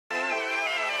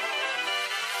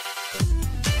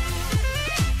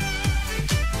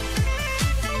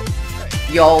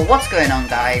Yo, what's going on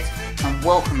guys, and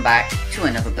welcome back to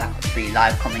another Black Ops 3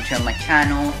 live commentary on my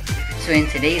channel. So in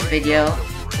today's video,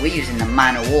 we're using the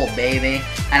Man of War, baby,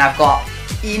 and I've got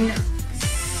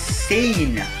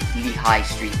insanely high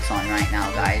streaks on right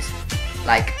now, guys.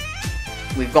 Like,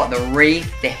 we've got the Wraith,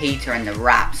 the Hater, and the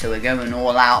Rap, so we're going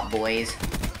all out, boys.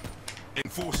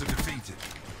 Enforcer defeated.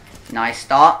 Nice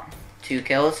start, 2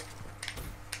 kills.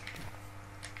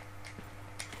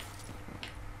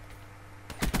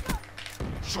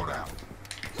 Shot out.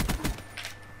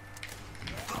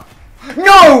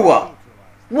 No!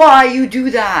 Why you do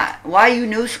that? Why are you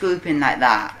no-scoping like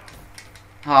that?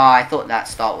 Oh, I thought that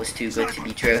start was too good to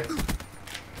be true.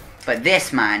 But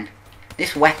this, man,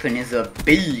 this weapon is a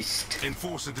beast.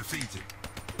 Enforcer defeated.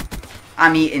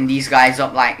 I'm eating these guys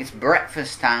up like it's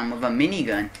breakfast time with a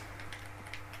minigun.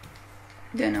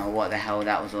 Don't know what the hell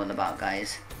that was all about,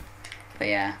 guys. But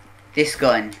yeah, this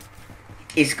gun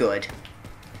is good.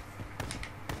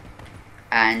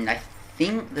 And I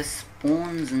think the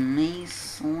spawns may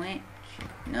switch.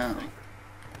 No.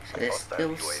 So they're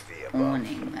still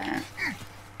spawning there.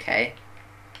 Okay.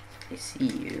 I see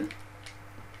you.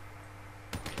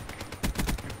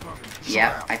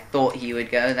 Yep, I thought he would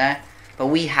go there. But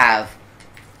we have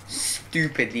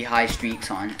stupidly high streaks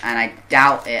on. And I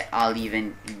doubt it I'll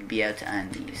even be able to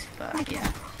earn these. But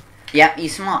yeah. Yep,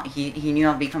 he's smart. He knew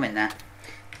I'd be coming there.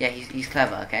 Yeah, he's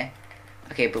clever, okay?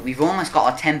 Okay, but we've almost got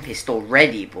our Tempest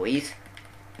already, boys.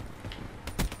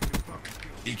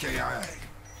 EKIA.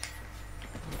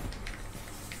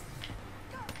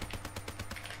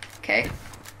 Okay.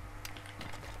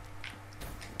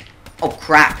 Oh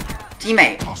crap!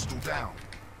 Teammate! Hostile down.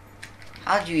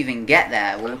 How did you even get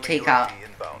there? We'll take out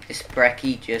this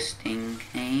brekkie just in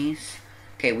case.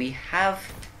 Okay, we have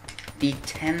the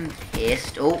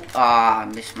Tempest. Oh,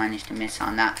 I just managed to miss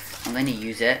on that. I'm going to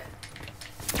use it.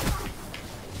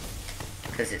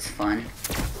 Because it's fun.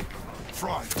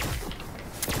 Fried.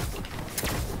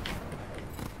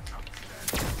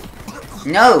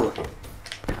 No!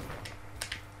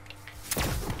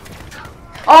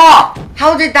 Oh!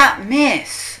 How did that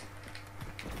miss?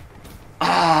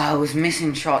 Ah, I was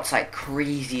missing shots like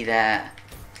crazy there.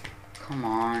 Come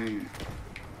on.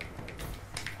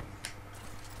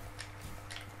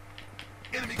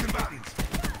 Enemy combatants.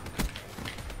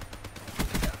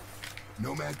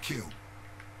 Nomad kill.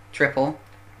 Triple.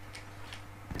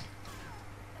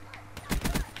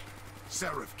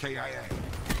 Seraph KIA.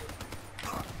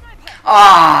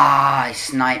 Ah, he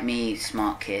sniped me,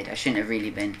 smart kid. I shouldn't have really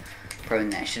been prone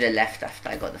there. I should have left after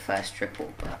I got the first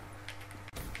triple, but...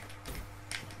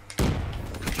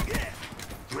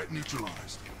 Threat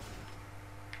neutralized.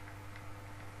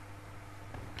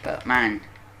 But man,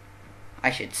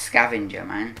 I should scavenger,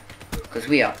 man. Because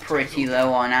we are pretty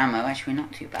low on ammo. Actually,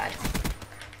 not too bad.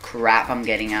 Crap, I'm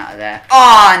getting out of there.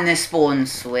 Oh, and the spawn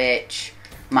switch.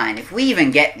 Man, if we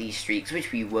even get these streaks,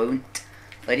 which we won't,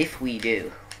 but if we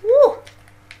do, woo!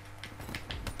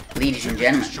 Ladies and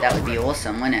gentlemen, that would be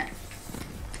awesome, wouldn't it?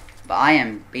 But I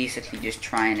am basically just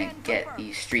trying to get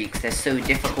these streaks. They're so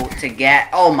difficult to get.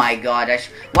 Oh my god,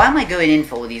 why am I going in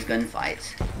for all these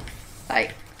gunfights?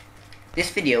 Like, this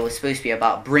video was supposed to be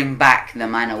about bring back the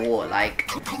Man of War. Like,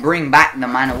 bring back the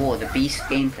Man of War, the beast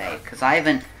gameplay. Because I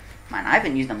haven't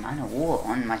used the Man of War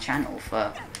on my channel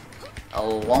for a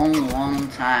long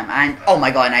time. And, oh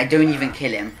my god, and I don't even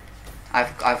kill him.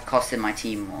 I've costed my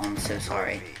team more, I'm so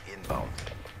sorry.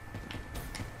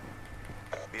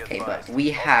 Okay, but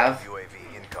we have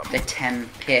the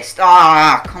Tempest.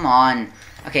 Ah, come on.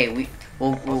 Okay,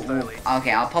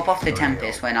 okay, I'll pop off the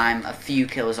Tempest when I'm a few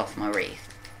kills off my Wraith.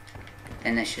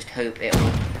 And let's just hope it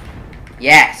will.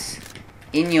 Yes!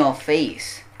 In your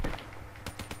face.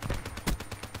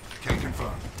 Can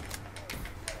confirm.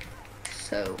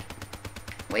 So,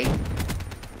 wait.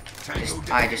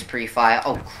 I just pre-fire.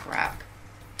 Oh crap.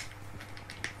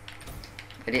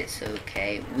 But it's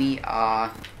okay. We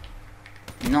are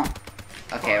not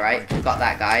okay, right? We got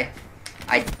that guy.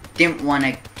 I didn't want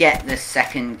to get the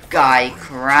second guy.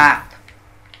 Crap.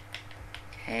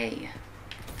 Okay.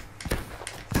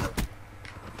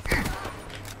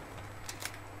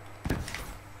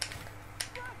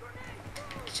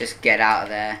 Let's just get out of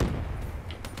there.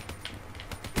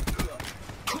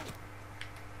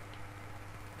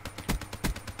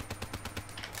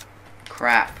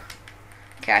 Crap.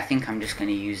 Okay, I think I'm just gonna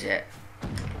use it.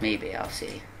 Maybe, I'll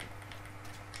see.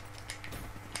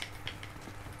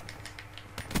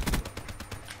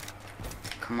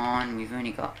 Come on, we've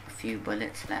only got a few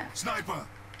bullets left. Sniper.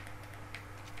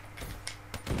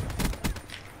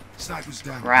 Sniper's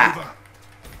down. Crap.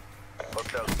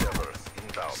 Hostile servers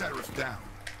inbound. Seraph down.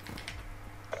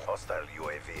 Hostile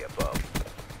UAV above.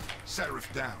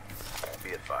 Seraph down.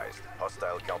 Be advised,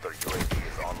 hostile counter UAV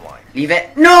is online. Leave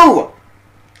it. No! Oh,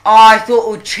 I thought it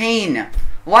would chain.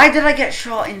 Why did I get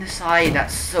shot in the side?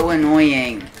 That's so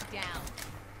annoying.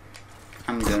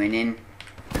 I'm going in.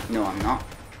 No, I'm not.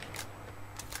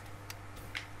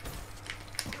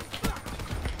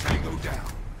 Tango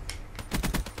down.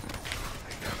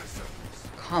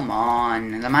 Come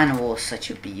on. The man of war is such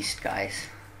a beast, guys.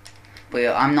 But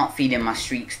I'm not feeding my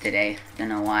streaks today. Don't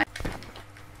know why.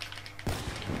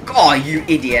 Oh, you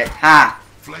idiot. Ha!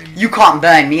 You can't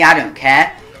burn me. I don't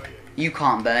care. You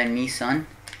can't burn me, son.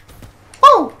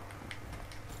 Woo!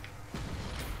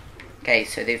 Okay,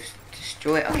 so they've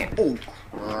destroyed. Okay. Oh,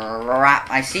 crap.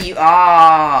 I see you.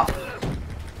 Ah! Oh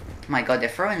my god, they're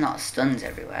throwing a lot of stuns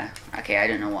everywhere. Okay, I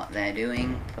don't know what they're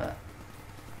doing, but.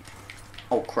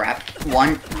 Oh, crap.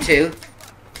 1, 2.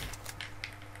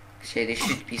 So they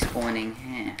should be spawning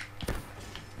here.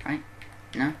 Right?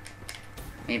 No?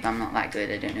 Maybe I'm not that good.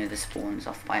 I don't know the spawns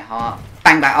off by heart.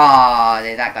 Bang bang! Ah, oh,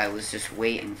 that guy was just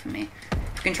waiting for me.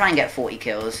 We can try and get 40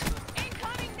 kills.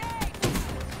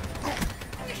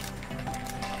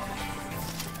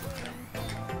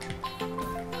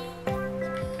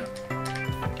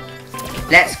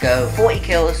 Let's go. 40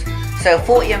 kills. So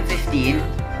 40 and 15.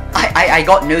 I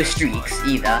got no streaks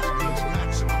either.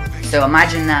 So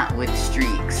imagine that with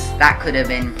streaks. That could have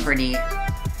been pretty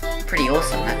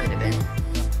awesome. That could have been.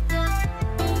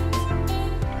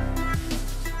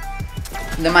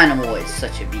 The man of war is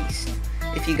such a beast.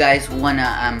 If you guys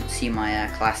wanna see my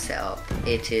class setup,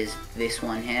 it is this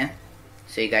one here.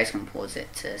 So you guys can pause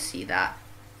it to see that.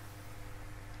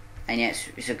 And yeah,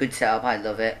 it's a good setup. I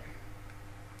love it.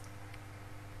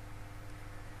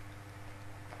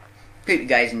 Hope you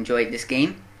guys enjoyed this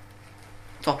game.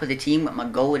 Top of the team with my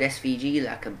gold SVG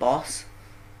like a boss.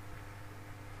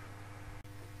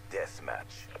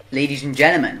 Deathmatch. Ladies and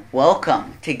gentlemen,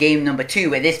 welcome to game number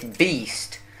 2 with this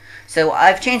beast. So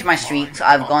I've changed my streaks.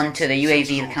 I've gone to the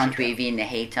UAV, the counter UAV, and the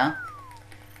hater.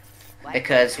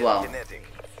 Because, well,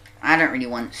 I don't really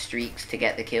want streaks to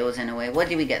get the kills in a way. What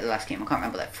did we get the last game? I can't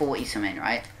remember, like 40 something,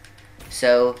 right?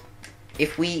 So,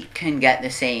 if we can get the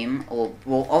same, or,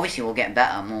 well, obviously we'll get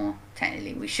better, more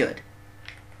technically, we should.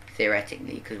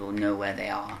 Theoretically, because we'll know where they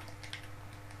are.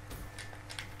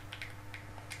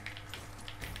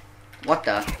 What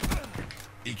the?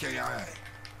 EKIA.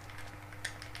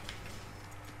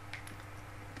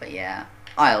 But yeah,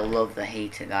 I love the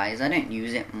hater, guys. I don't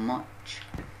use it much.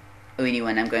 Only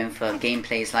when I'm going for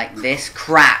gameplays like this.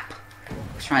 Crap! I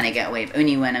was trying to get away.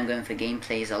 Only when I'm going for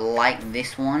gameplays like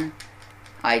this one.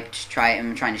 I'm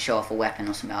trying to show off a weapon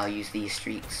or something. I'll use these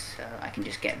streaks so I can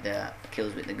just get the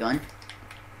kills with the gun.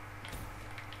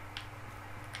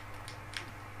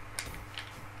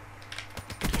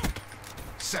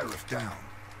 Seraph down.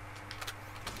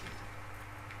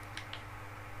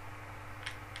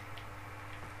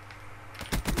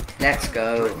 Let's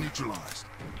go. Threat neutralized.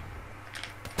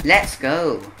 Let's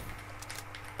go.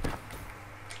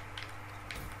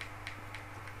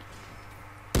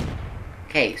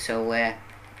 Okay, so we're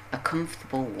a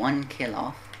comfortable 1 kill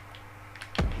off.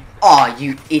 Oh,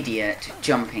 you idiot.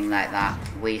 Jumping like that.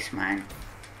 Waste, man.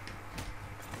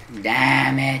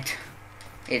 Damn it.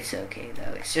 It's okay,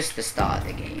 though. It's just the start of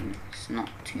the game. It's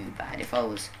not too bad. If I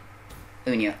was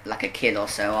only like a kill or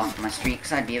so after my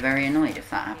streaks, I'd be very annoyed if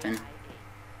that happened.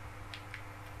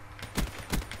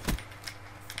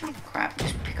 Oh, crap.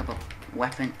 Just pick up a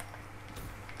weapon.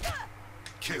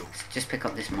 Kill. Just pick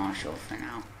up this Marshall for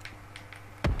now.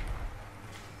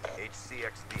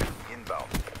 HCXD inbound.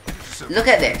 Look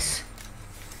at this.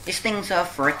 This thing's a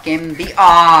freaking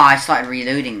Ah, I started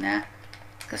reloading there.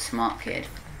 Like a smart kid.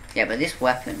 Yeah, but this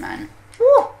weapon, man.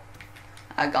 Woo!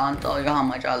 I can't tell you how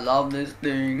much I love this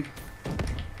thing.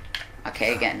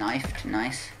 Okay, get knifed.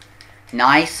 Nice.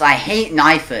 Nice. I hate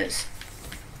knifers.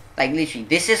 Like, literally,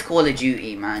 this is Call of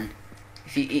Duty, man.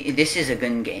 This is a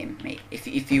gun game, mate.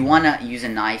 If you wanna use a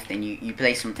knife, then you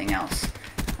play something else.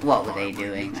 What were they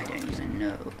doing? I don't even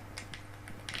know.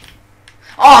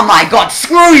 Oh my god,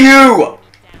 screw you!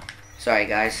 Sorry,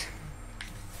 guys.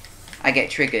 I get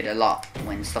triggered a lot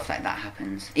when stuff like that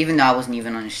happens. Even though I wasn't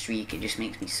even on a streak, it just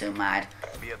makes me so mad.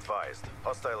 Be advised,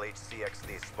 hostile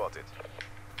HCXD spotted.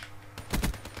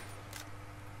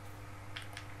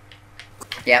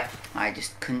 Yep, I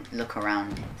just couldn't look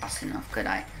around fast enough, could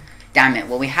I? Damn it,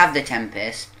 well we have the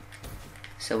Tempest,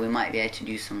 so we might be able to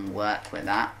do some work with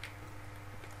that.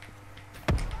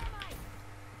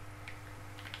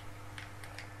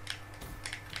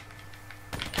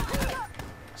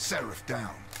 Seraph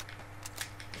down.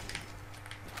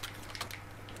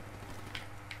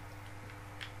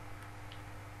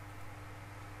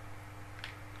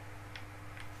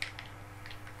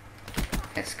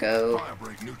 Let's go.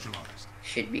 Firebreak neutralized.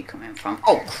 Should be coming from.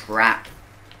 Oh crap!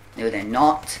 No, they're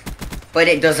not. But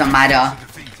it doesn't matter.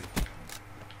 Defeated.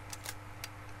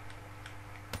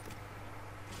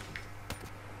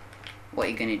 What are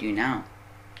you gonna do now?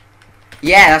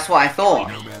 Yeah, that's what I thought.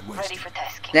 No bad Ready wasted. for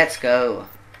tasking. Let's go.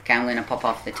 Okay, I'm gonna pop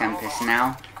off the Tempest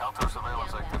now. Counter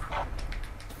surveillance active.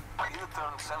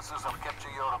 Return sensors and capture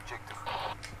your objective.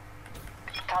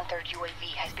 Counter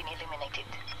UAV has been eliminated.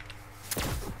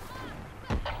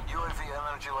 UAV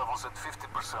energy levels at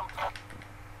 50%.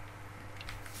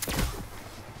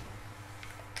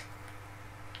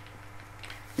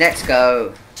 Let's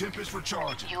go. Tempest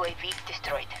recharging. UAV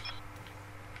destroyed.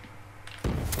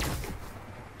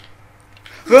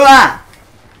 Ah!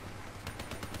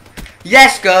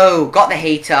 Yes, go. Got the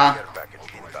hater. Care package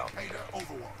inbound. Hater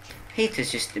Overwatch.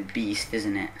 Hater's just a beast,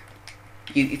 isn't it?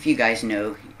 If you guys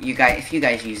know, if you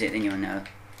guys use it, then you'll know.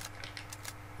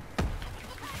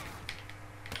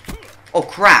 Oh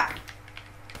crap,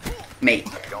 mate!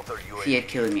 Counter If he had UAV.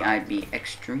 killed me, I'd be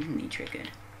extremely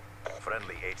triggered.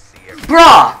 Friendly HCX.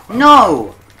 Bruh,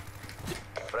 no!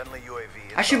 Friendly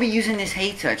UAV. I should be inbound. using this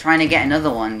hater, trying to get another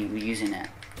one using it.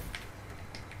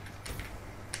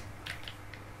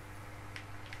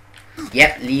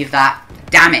 Yep, leave that.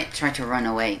 Damn it! Try to run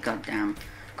away. God damn.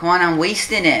 Come on, I'm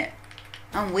wasting it.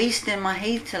 I'm wasting my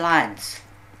hater, lads.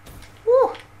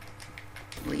 Woo!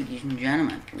 Ladies and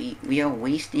gentlemen, we are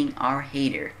wasting our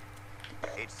hater.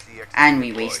 HCX And we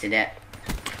deployed. wasted it.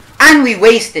 And we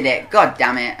wasted it! God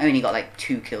damn it. I only got like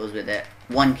 2 kills with it.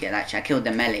 1 kill actually. I killed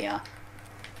the melee.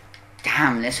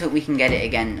 Damn, let's hope we can get it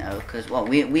again though. Because, well,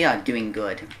 we are doing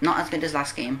good. Not as good as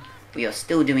last game. We are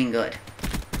still doing good.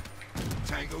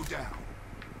 Tango down.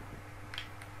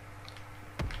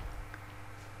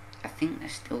 I think they're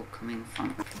still coming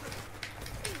from...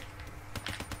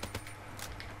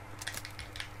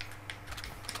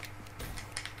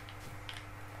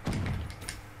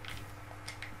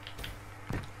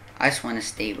 I just want to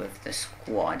stay with the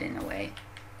squad in a way.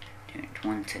 Don't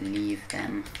want to leave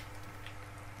them.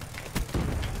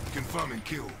 Confirming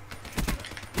kill.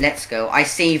 Let's go. I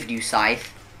saved you,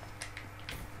 Scythe.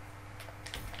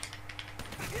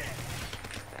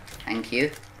 Thank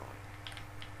you.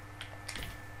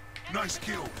 Nice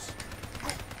kills.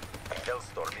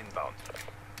 Hellstorm inbound.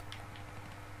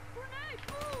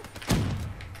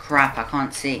 Crap, I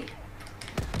can't see.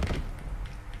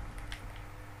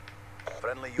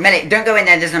 Friendly Melee, don't go in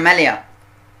there, there's a melee.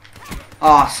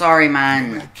 Oh, sorry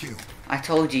man. Bad kill. I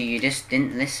told you, you just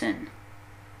didn't listen.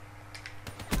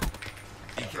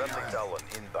 Friendly EKIA. Talon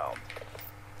inbound.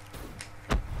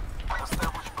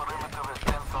 Establish perimeter at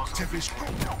 10,000 Tempest.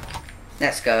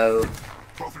 Let's go.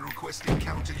 Profit requesting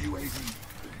counter UAV.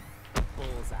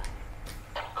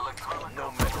 electronic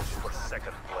No medals for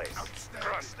second place.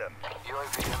 Crush them.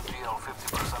 UAV MPL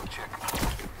 50% check.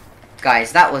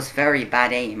 Guys, that was very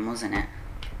bad aim, wasn't it?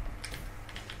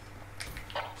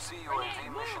 CUAV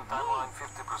mission timeline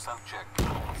 50% check.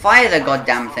 Fire the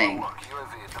goddamn thing.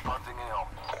 UAV departing AO.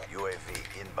 UAV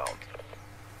inbound.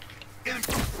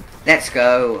 Let's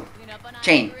go.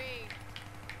 Chain.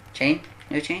 Chain?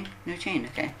 No chain? No chain,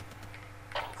 okay.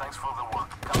 Thanks for the work.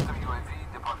 Counter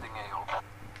UAV departing AO.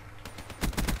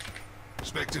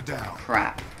 Spectre down.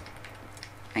 Crap.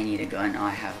 I need a gun. Oh, I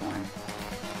have one.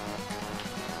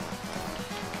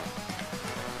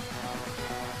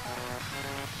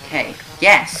 Okay.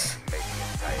 Yes!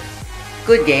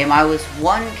 Good game. I was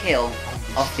 1 kill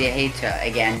off the hater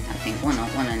again. I think one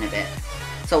and a bit.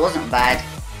 So it wasn't bad.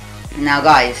 Now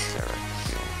guys,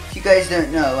 if you guys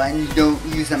don't know and you don't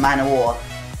use the Man of War,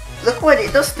 look what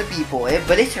it does to people. It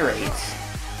obliterates.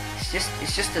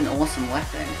 It's just an awesome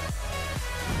weapon.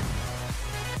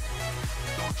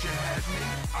 Thought you had me.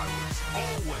 I was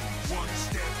always one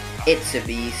step. It's a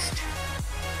beast.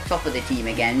 Top of the team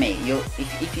again, mate.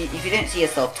 If you don't see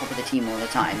yourself top of the team all the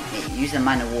time, mate, use the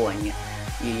Man of War and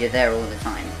you're there all the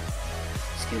time.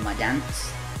 Let's do my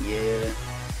dance. Yeah.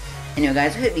 Anyway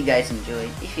guys, I hope you guys enjoyed.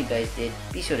 If you guys did,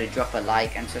 be sure to drop a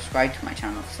like and subscribe to my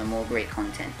channel for some more great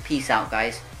content. Peace out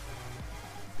guys.